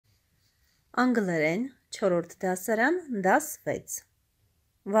Angleren 4-րդ դասարան դաս 6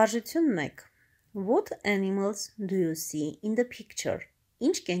 Վարժություն 1 What animals do you see in the picture?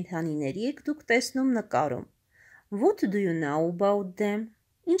 Ինչ կենդանիների եք դուք տեսնում նկարում? What do you know about them?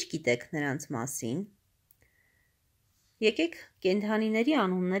 Ինչ գիտեք նրանց մասին? Եկեք կենդանիների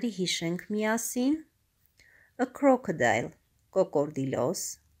անունները հիշենք միասին. A crocodile կոկորդիլոս,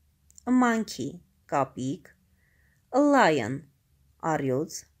 a monkey կապիկ, a lion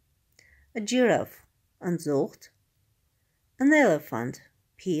առյուծ, a giraffe ընձուղտ, an elephant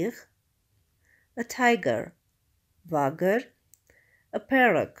փիղ, a tiger վագր, a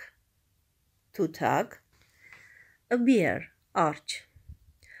parrot թութակ, a bear արջ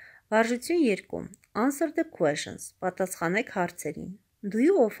Վարժություն 2 Answer the questions պատասխանեք հարցերին Do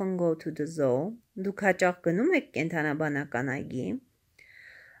you often go to the zoo? Դուք հաճախ գնում եք կենդանաբանական այգի?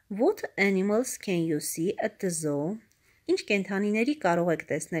 What animals can you see at the zoo? Ինչ կենդանիների կարող եք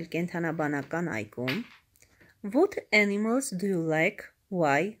տեսնել կենդանաբանական այգում? What animals do you like?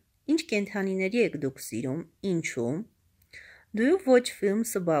 Why? Ինչ կենդանիների եք դուք սիրում? Ինչու? Do you watch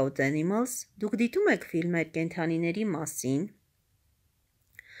films about animals? Դուք դիտում եք ֆիլմեր կենդանիների մասին?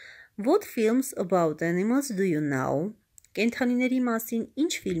 What films about animals do you know? Կենդանիների մասին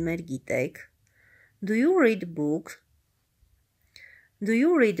ինչ ֆիլմեր գիտեք? Do you read books? Do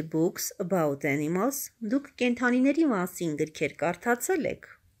you read books about animals? Դուք կենդանիների մասին գրքեր կարդացել եք?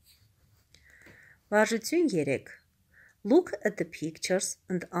 Վարժություն 3 Look at the pictures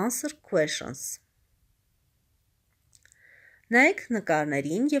and answer questions. Նայեք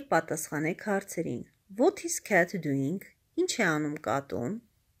նկարներին և պատասխանեք հարցերին. What is cat doing? Ինչ է անում կատուն?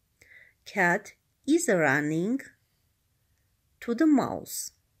 Cat is running to the mouse.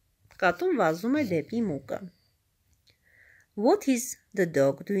 Կատուն վազում է դեպի մուկը. What is the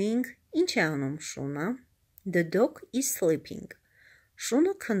dog doing? Ինչ է անում շունը? The dog is sleeping.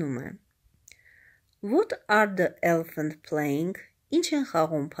 Շունը քնում է. What are the elephant playing? Ինչ են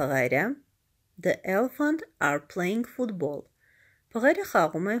խաղում փղերը? The elephant are playing football. Փղերը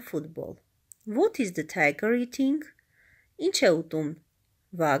խաղում են ֆուտբոլ. What is the tiger eating? Ինչ է ուտում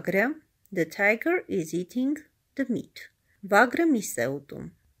վագրը? The tiger is eating the meat. Վագրը միս է ուտում.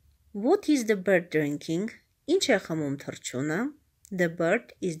 What is the bird drinking? Ինչ է խմում թռչունը? The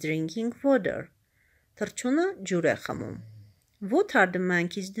bird is drinking water. Թռչունը ջուր է խմում. What are the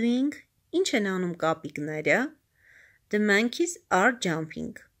monkeys doing? Ինչ են անում կապիկները? The monkeys are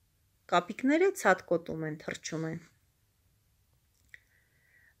jumping. Կապիկները ցատկոտում են, թռչում են.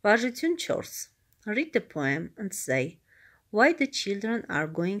 Վարժություն 4 Read the poem and say why the children are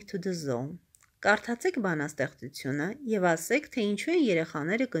going to the zoo. Կարդացեք բանաստեղծությունը և ասեք, թե ինչու են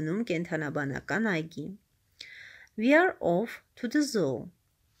երեխաները գնում կենդանաբանական այգի. We are off to the zoo.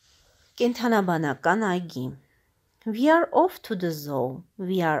 Կենդանաբանական այգի. We are off to the zoo.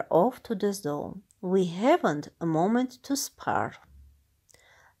 We are off to the zoo. We haven't a moment to spare.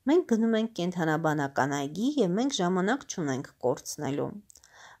 Մենք գնում ենք կենդանաբանական այգի և մենք ժամանակ չունենք կորցնելու.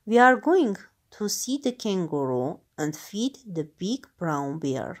 We are going to see the kangaroo and feed the big brown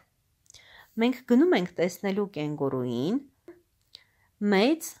bear. Մենք գնում ենք տեսնելու կենգուրուին,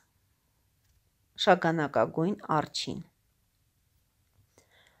 մեծ շագանակագույն արջին.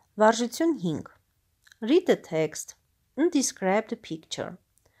 Վարժություն 5 Read the text and describe the picture.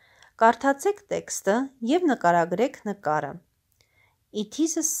 Կարդացեք տեքստը և նկարագրեք նկարը. It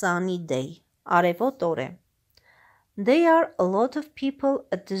is a sunny day. Արևոտ օր է. There are a lot of people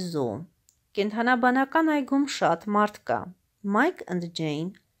at the zoo. Կենդանաբանական այգում շատ մարդ կա. Mike and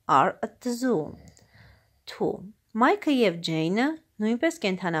Jane are at the zoo. 2. Մայքը և Ջեյնը նույնպես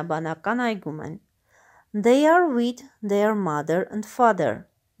կենդանաբանական այգում են. They are with their mother and father.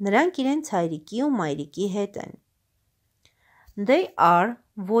 Նրանք իրենց հայրիկի ու մայրիկի հետ են. They are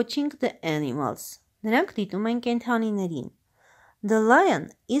watching the animals. Նրանք դիտում են կենդանիներին. The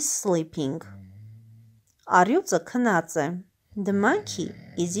lion is sleeping. Առյուծը քնած է. The monkey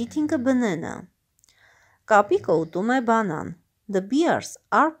is eating a banana. Կապիկը ուտում է բանան. The bears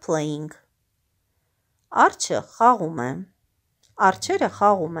are playing. Արջը խաղում է. Արջերը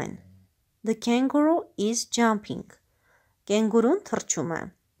խաղում են. The kangaroo is jumping. Կենգուրուն թռչում է.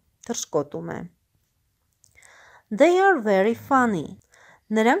 Թռչկոտում է. They are very funny.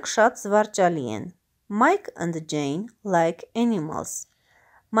 Նրանք շատ զվարճալի են. Mike and Jane like animals.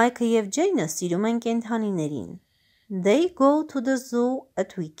 Մայքը և Ջեյնը սիրում են կենդանիներին. They go to the zoo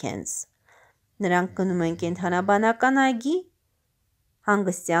at weekends. Նրանք գնում են կենդանաբանական այգի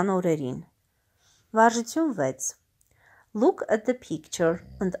հանգստյան օրերին. Վարժություն 6 Look at the picture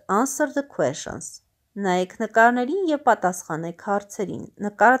and answer the questions. Նայեք նկարներին և պատասխանեք հարցերին.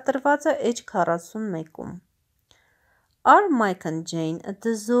 Նկարը տրված է էջ 41-ում. Are Mike and Jane at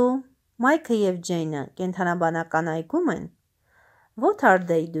the zoo? Մայքը և Ջեյնը կենդանաբանական այգում են։ What are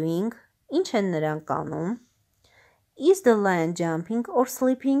they doing? Ինչ են նրանք անում? Is the lion jumping or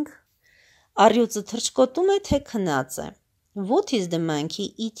sleeping? Առյուծը թռչկոտում է, թե քնած է։ What is the monkey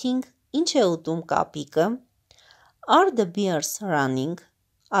eating? Ինչ է ուտում կապիկը? Are the bears running?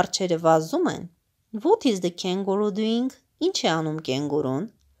 Արջերը վազում են։ What is the kangaroo doing? Ինչ է անում կենգուրուն?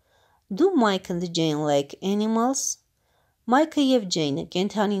 Do Mike and Jane like animals? Մայքը և Ջեյնը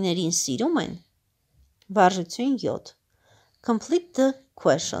կենդանիներին սիրում են։ Վարժություն 7. Complete the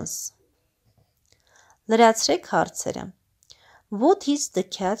questions. Լրացրեք հարցերը։ What is the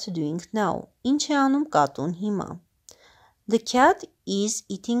cat doing now? Ինչ է անում կատուն հիմա? The cat is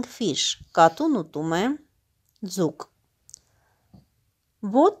eating fish. Կատուն ուտում է ձուկ։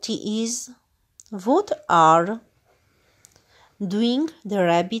 What are doing the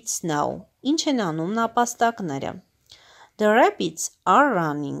rabbits now? Ինչ են անում նապաստակները? The rabbits are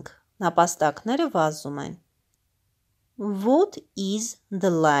running. Նապաստակները վազում են։ What is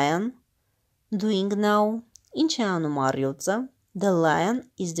the lion doing now? Ինչ է անում առյուծը? The lion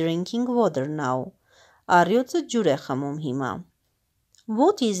is drinking water now. Առյուծը ջուր է խմում հիմա։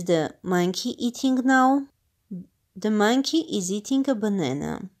 What is the monkey eating now? The monkey is eating a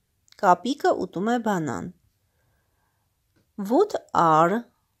banana. Կապիկը ուտում է բանան։ What are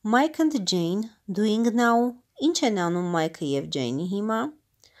Mike and Jane doing now? Ինչ են անում Մայքը և Ջեյնը հիմա?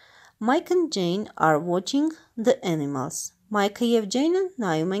 Mike and Jane are watching the animals. Մայքը և Ջեյնը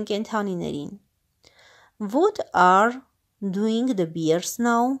նայում են կենդանիներին։ What are doing the bears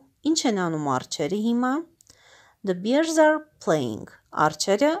now? Ինչ են անում արջերը հիմա? The bears are playing.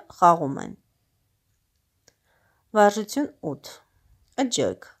 Արջերը խաղում են։ Վարժություն 8. A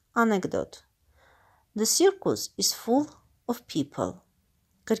joke. Anecdote. The circus is full of people.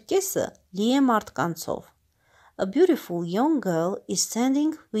 Կրկեսը լի է մարդկանցով։ A beautiful young girl is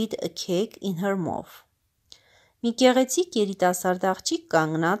standing with a cake in her mouth. Մի գեղեցիկ երիտասարդ աղջիկ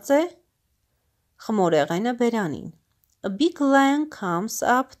կանգնած է խմորեղենը բերանին։ A big lion comes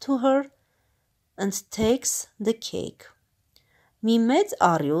up to her and takes the cake. Մի մեծ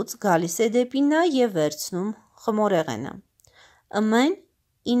առյուծ գալիս է դեպի նա և վերցնում խմորեղենը։ A man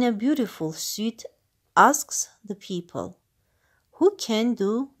in a beautiful suit asks the people, who can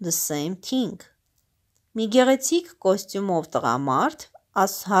do the same thing? Մի գեղեցիկ կոստյումով տղամարդ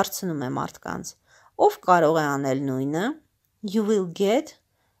հարցնում է մարդկանց, ով կարող է անել նույնը? You will get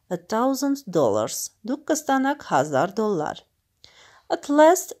 $1,000. Դուք կստանաք $1,000. At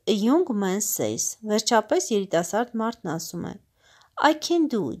last a young man says, վերջապես երիտասարդ մարդն ասում է, I can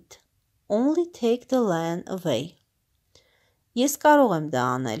do it. Only take the lion away. Ես կարող եմ դա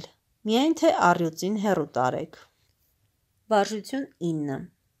անել, միայն թե առյուծին հեռու տարեք։ Վարժություն 9.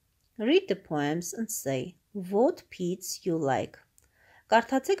 Read the poems and say what pets you like.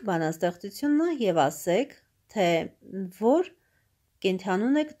 Կարդացեք բանաստեղծությունը և ասեք, թե որ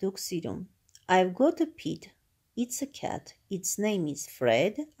կենդանուն եք դուք սիրում։ I've got a pet. It's a cat. Its name is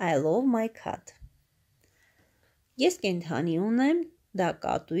Fred. I love my cat. Ես կենդանի ունեմ, դա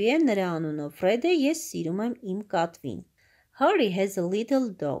կատու է, նրա անունը Ֆրեդ է, ես սիրում եմ իմ կատվին։ Harry has a little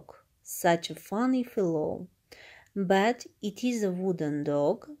dog. Such a funny fellow. But it is a wooden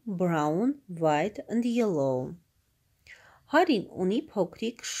dog, brown, white and yellow. Հարին ունի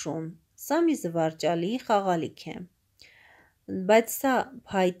փոքրիկ շուն, սա մի զվարճալի խաղալիք է, բայց սա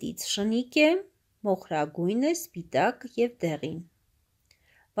փայտից շնիկ է, մոխրագույն է, սպիտակ և դեղին։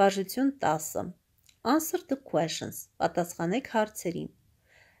 Վարժություն 10. Answer the questions. Պատասխանեք հարցերին։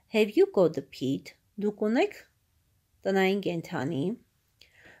 Have you got a pet? Դուք ունեք տնային կենդանի։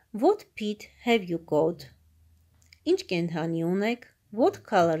 What pet have you got? Ինչ կենդանի ունեք? What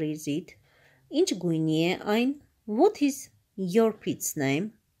color is it? Ինչ գույնի է այն? What is your pet's name?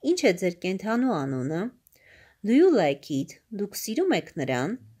 Ինչ է ձեր կենդանու անունը? Do you like it? Դուք սիրում եք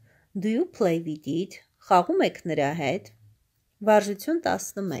նրան? Do you play with it? Խաղում եք նրա հետ? Վարժություն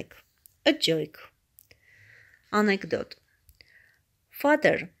 11. A joke. Anecdote.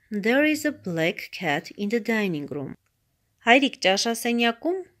 Father, there is a black cat in the dining room. Հայրիկ,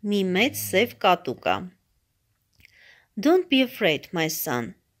 ճաշասենյակում մի մեծ սև կատու կա։ Don't be afraid, my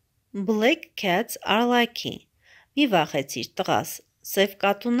son. Black cats are lucky. Մի վախեցիր, տղաս, սև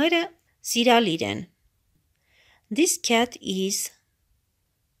կատուները սիրալիր են։ This cat is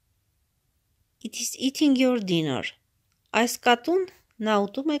eating your dinner. Այս կատուն նա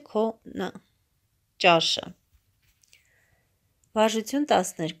ուտում է քո ճաշը։ Վարժություն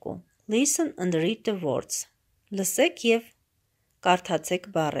 12. Listen and read the words. Լսեք և կարդացեք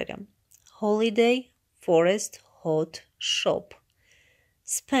բառերը։ Holiday, forest, hot, shop.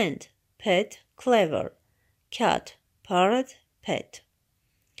 Spend, pet, clever. Cat, parrot, pet.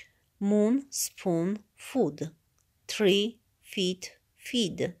 Moon, spoon, food. Tree, feet,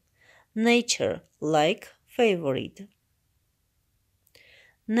 feed. Nature, like, favorite.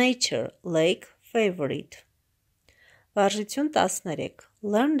 Nature, like, favorite. Վարժություն 13.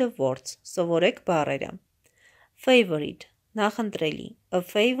 Learn the words. Սովորեք բառերը. Favorite, նախընտրելի. A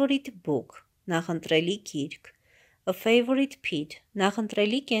favorite book, նախընտրելի գիրք. A favorite pet,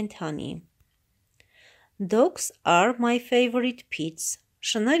 նախընտրելի կենդանի. Dogs are my favorite pets.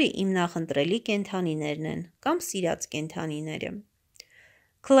 Շները իմ նախընտրելի կենդանիներն են, կամ սիրած կենդանիները.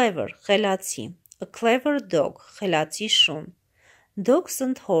 Clever, խելացի. A clever dog, խելացի շուն. Dogs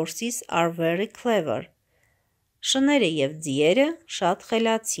and horses are very clever. Շները և ձիերը շատ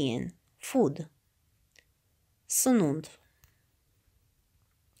խելացի են. Food. Սնունդ.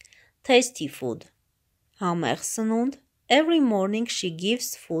 Tasty food. Համեղ սնունդ. Every morning she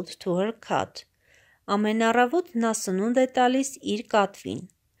gives food to her cat. Ամեն առավոտ նա սնունդ է տալիս իր կատվին.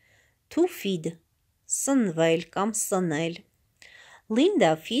 To feed. Սնվել կամ սնել. Linda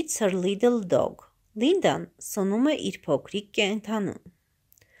feeds her little dog. Լինդան սնում է իր փոքրիկ կենդանուն.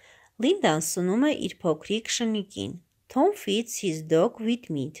 Լինդան սնում է իր փոքրիկ շնիկին. Tom feeds his dog with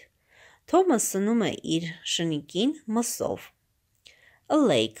meat. Թոմը սնում է իր շնիկին մսով. A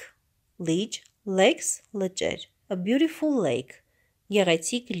lake. Լիճ. Lakes, լճեր. A beautiful lake.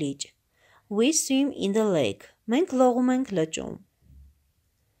 Գեղեցիկ լիճ. We swim in the lake. Մենք լողում ենք լճում.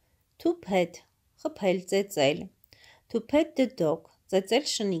 To pet. Խփել, ծեծել. To pet the dog. Ծեծել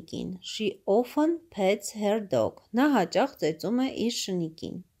շնիկին. She often pets her dog. Նա հաճախ ծեծում է իր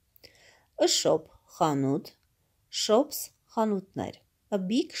շնիկին. A shop. Խանութ. Shops. Խանութներ. A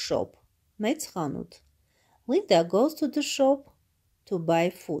big shop. Մեծ խանութ. Linda goes to the shop to buy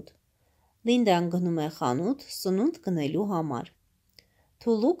food. Լինդան գնում է խանութ սնունդ գնելու համար.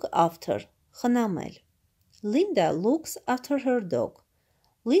 To look after. Խնամել. Linda looks after her dog.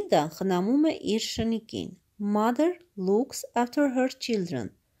 Լինդան խնամում է իր շնիկին. Mother looks after her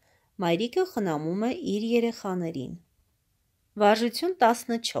children. Մայրիկը խնամում է իր երեխաներին. Վարժություն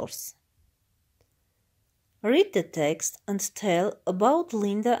 14. Read the text and tell about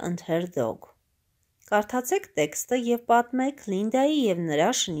Linda and her dog. Կարդացեք տեքստը և պատմեք Լինդայի և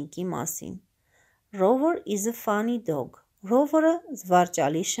նրա շնիկի մասին. Rover is a funny dog. Rover-ը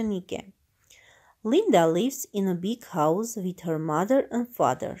զվարճալի շնիկ է. Linda lives in a big house with her mother and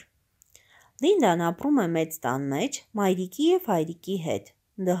father. Լինդան ապրում է մեծ տան մեջ մայրիկի և հայրիկի հետ.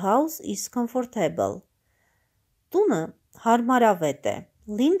 The house is comfortable. Տունը հարմարավետ է.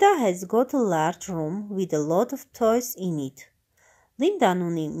 Linda has got a large room with a lot of toys in it. Լինդան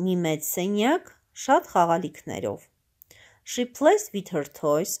ունի մի մեծ սենյակ շատ խաղալիքներով. She plays with her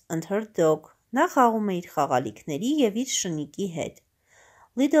toys and her dog. Նա խաղում է իր խաղալիքների և իր շնիկի հետ.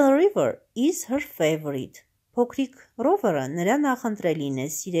 Little River is her favorite. Փոքրիկ Rover-ը նրա նախընտրելին է,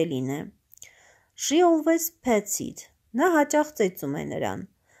 սիրելին է. She always pets it. Նա հաճախ ծեծում է նրան.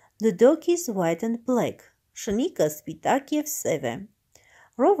 The dog is white and black. Շնիկը սպիտակ և սև է.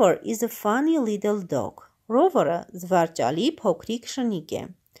 Rover is a funny little dog. Rover-ը զվարճալի փոքրիկ շնիկ է.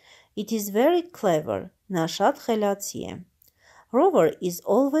 It is very clever. Նա շատ խելացի է. Rover is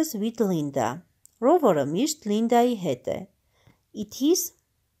always with Linda. Rover-ը միշտ Լինդայի հետ է. It is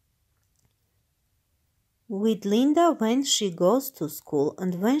with Linda when she goes to school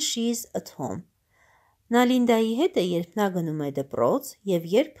and when she is at home. Նա Լինդայի հետ է, երբ նա գնում է դպրոց և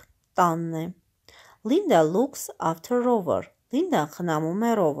երբ տանն է. Linda looks after Rover. Լինդան խնամում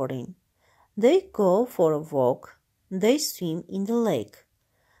է Rover-ին. They go for a walk. They swim in the lake.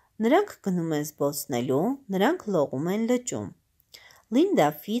 Նրանք գնում են զբոսնելու, նրանք լողում են լճում. Linda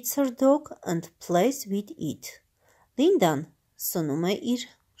feeds her dog and plays with it. Լինդան սնում է իր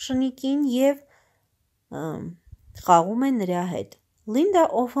շնիկին և խաղում է նրա հետ. Linda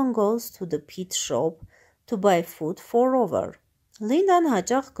often goes to the pet shop to buy food for Rover. Լինդան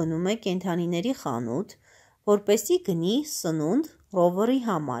հաճախ գնում է կենդանիների խանութ, որպեսզի գնի սնունդ Rover-ի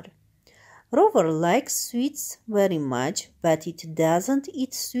համար. Rover likes sweets very much, but it doesn't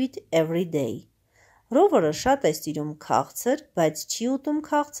eat sweet every day. Rover-ը շատ է սիրում քաղցր, բայց չի ուտում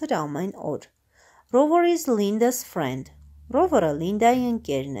քաղցր ամեն օր. Rover is Linda's friend. Rover-ը Լինդայի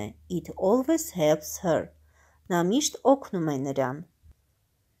ընկերն է. It always helps her. Նա միշտ օգնում է նրան.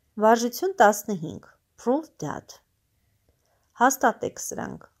 Վարժություն 15. Prove that. Հաստատեք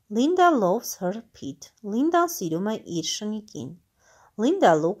սրանք. Linda loves her pet. Լինդան սիրում է իր շնիկին.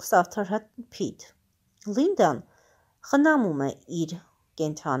 Linda looks after her pet. Լինդան խնամում է իր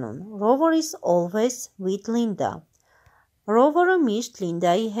կենդանուն. Rover is always with Linda. Rover-ը միշտ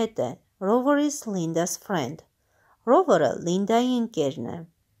Լինդայի հետ է. Rover is Linda's friend. Rover-ը Լինդայի ընկերն է.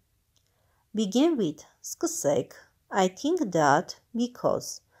 Begin with. Սկսեք. I think that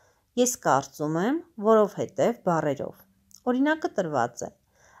because. Ես կարծում եմ, որովհետև բառերով։ Օրինակը տրված է.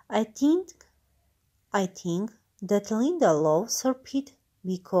 I think that Linda loves her pet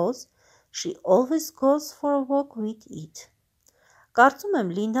because she always goes for a walk with it. Կարծում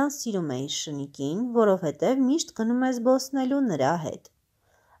եմ Լինդան սիրում է իր շնիկին, որովհետև միշտ գնում է զբոսնելու նրա հետ։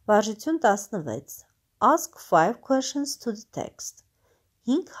 Վարժություն 16. Ask 5 questions to the text.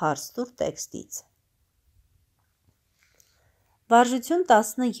 5 հարց տուր տեքստից։ Վարժություն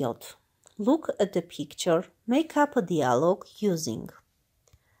 17. Look at the picture. Make up a dialogue using.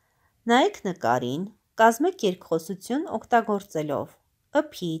 Նայեք նկարին, կազմեք երկխոսություն օգտագործելով a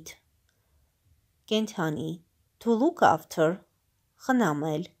pet, կենդանի, to look after,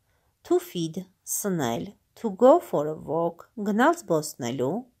 խնամել, to feed, սնել, to go for a walk, գնալ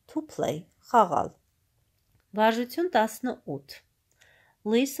զբոսնելու, to play, խաղալ։ Վարժություն 18.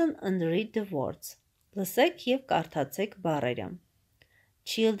 Listen and read the words. Լսեք և կարդացեք բառերը։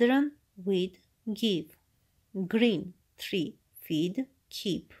 Children, with, give. Green, tree, feed,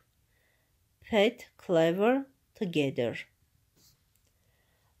 keep. Pet, clever, together.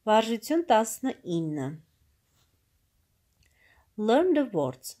 Վարժություն 19. Learn the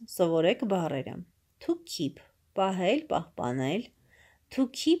words. Սովորեք բառերը։ To keep, պահել, պահպանել. To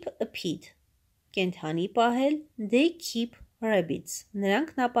keep a pet, կենդանի պահել. They keep rabbits.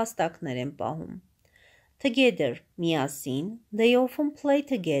 Նրանք նապաստակներ են պահում։ Together, միասին. They often play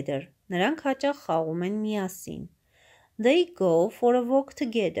together. Նրանք հաճախ խաղում են միասին։ They go for a walk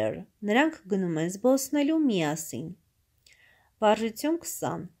together. Նրանք գնում են զբոսնելու միասին։ Վարժություն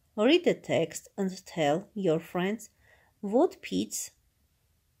 20. Read the text and tell your friends what pets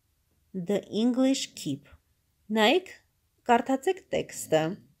the English keep. Նայեք, կարդացեք տեքստը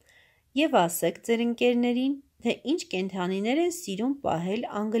և ասեք ձեր ընկերներին, թե ինչ կենդանիներ են սիրում պահել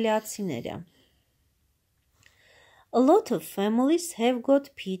անգլիացիները։ A lot of families have got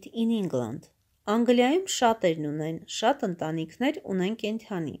pet in England. Անգլիայում շատերն ունեն, շատ ընտանիքներ ունեն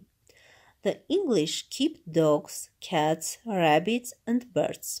կենդանի։ The English keep dogs, cats, rabbits and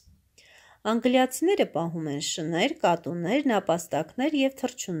birds. Անգլիացիները պահում են շներ, կատուներ, նապաստակներ և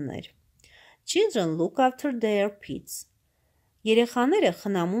թռչուններ։ Children look after their pets. Երեխաները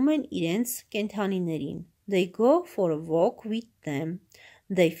խնամում են իրենց կենդանիներին։ They go for a walk with them.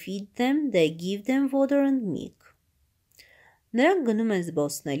 They feed them, they give them water and milk. Նրանք գնում են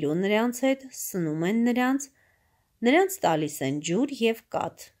զբոսնելու նրանց հետ, սնում են նրանց տալիս են ջուր և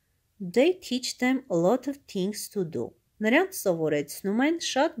կաթ։ They teach them a lot of things to do. Նրանց սովորեցնում են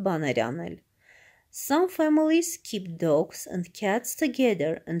շատ բաներ անել։ Some families keep dogs and cats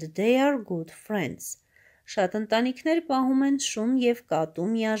together and they are good friends. Շատ ընտանիքներ պահում են շուն և կատու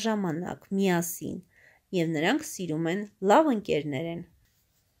միաժամանակ, միասին, և նրանք սիրում են, լավ ընկերներ են։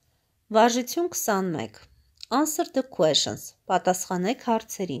 Վարժություն 21. Answer the questions. Պատասխանեք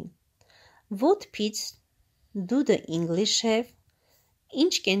հարցերին։ What pets do the English have?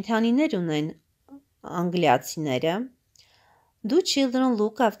 Ինչ կենդանիներ ունեն անգլիացիները։ Do children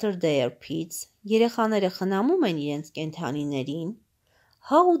look after their pets? Երեխաները խնամում են իրենց կենդանիներին։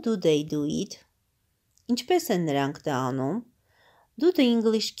 How do they do it? Ինչպես են նրանք դա անում։ Do the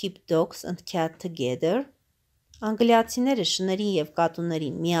English keep dogs and cats together? Անգլիացիները շներին և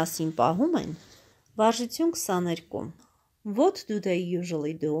կատուներին միասին պահում են։ Վարժություն 22. What do they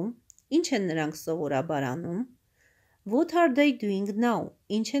usually do? Ինչ են նրանք սովորաբար անում։ What are they doing now?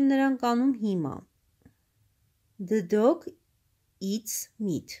 Ինչ են նրանք անում հիմա։ The dog eats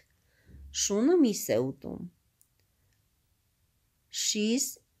meat. Շունը միս է ուտում։ She's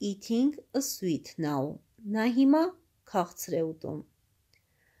eating a sweet now. Նա հիմա քաղցր է ուտում։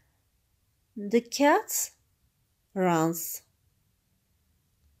 The cat runs.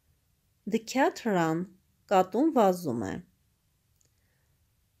 The cat run. Կատուն վազում է։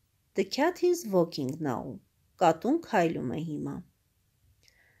 The cat is walking now. Կատուն քայլում է հիմա։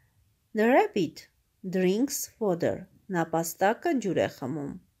 The rabbit drinks water. Նապաստակը ջուր է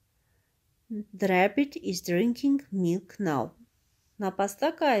խմում։ The rabbit is drinking milk now.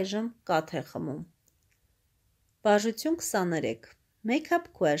 Նապաստակը այժմ կաթ է խմում։ Վարժություն 23. Make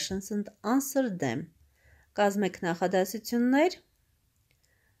up questions and answer them. Կազմեք նախադասություններ։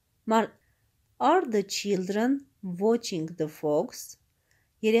 Are the children watching the fox?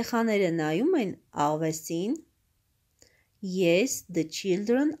 Երեխաները նայում են աղվեսին։ Yes, the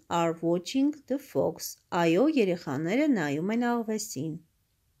children are watching the fox. Այո, երեխաները նայում են աղվեսին։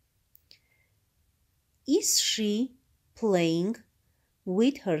 Is she playing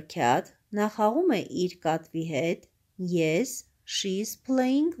with her cat? Նա խաղում է իր կատվի հետ։ Yes, she is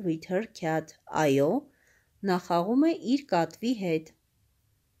playing with her cat. Այո, նա խաղում է իր կատվի հետ։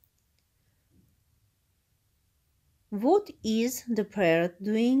 What is the parrot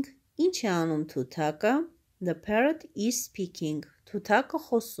doing Ինչ է անում թութակը? The parrot is speaking. Թութակը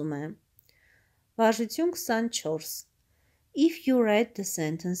խոսում է։ Վարժություն 24. If you read the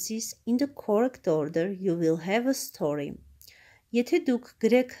sentences in the correct order, you will have a story. Եթե դուք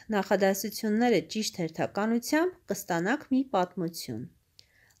գրեք նախադասությունները ճիշտ հերթականությամբ, կստանաք մի պատմություն։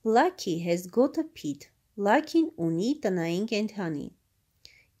 Lucky has got a pet. Lucky-ն ունի տնային կենդանի։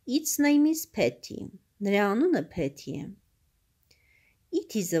 Its name is Patty. Նրա անունը Patty է։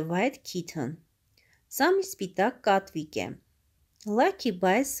 It is a white kitten. Սա մի սպիտակ կատվիկ է։ Lucky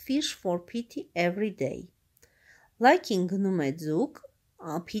buys fish for Patty every day. Lucky-ն գնում է ձուկ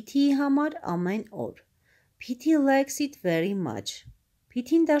Patty-ի համար ամեն օր։ Patty likes it very much.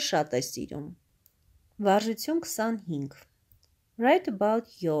 Patty-ն դա շատ է սիրում։ Վարժություն 25. Write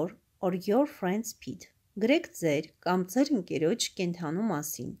about your or your friend's pet. Գրեք ձեր կամ ձեր ընկերոջ կենդանու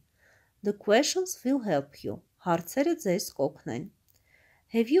մասին։ The questions will help you. Հարցերը ձեզ կօգնեն։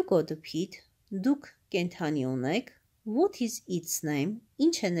 Have you got a pet? Դուք կենդանի ունեք։ What is its name?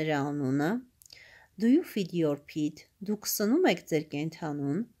 Ինչ է նրա անունը։ Do you feed your pet? Դուք սնում եք ձեր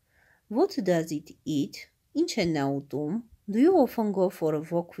կենդանուն։ What does it eat? Ինչ է նա ուտում։ Do you often go for a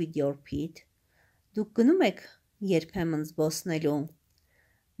walk with your pet? Դուք գնում եք երբեմն զբոսնելու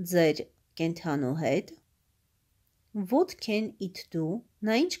ձեր կենդանու հետ։ What can it do?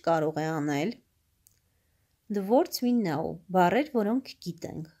 Նա ինչ կարող է անել։ The words we know. Բառեր, որոնք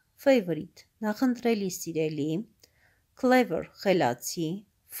գիտենք։ Favorite. Նախընտրելի, սիրելի։ Clever. Խելացի։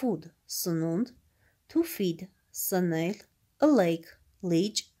 Food. Սնունդ։ To feed. Սնել։ A lake.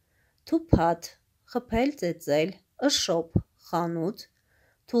 Լիճ։ To pat. Խփել, ծեծել, a shop, խանութ,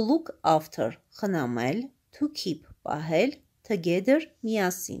 to look after, խնամել, to keep, պահել, together,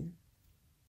 միասին։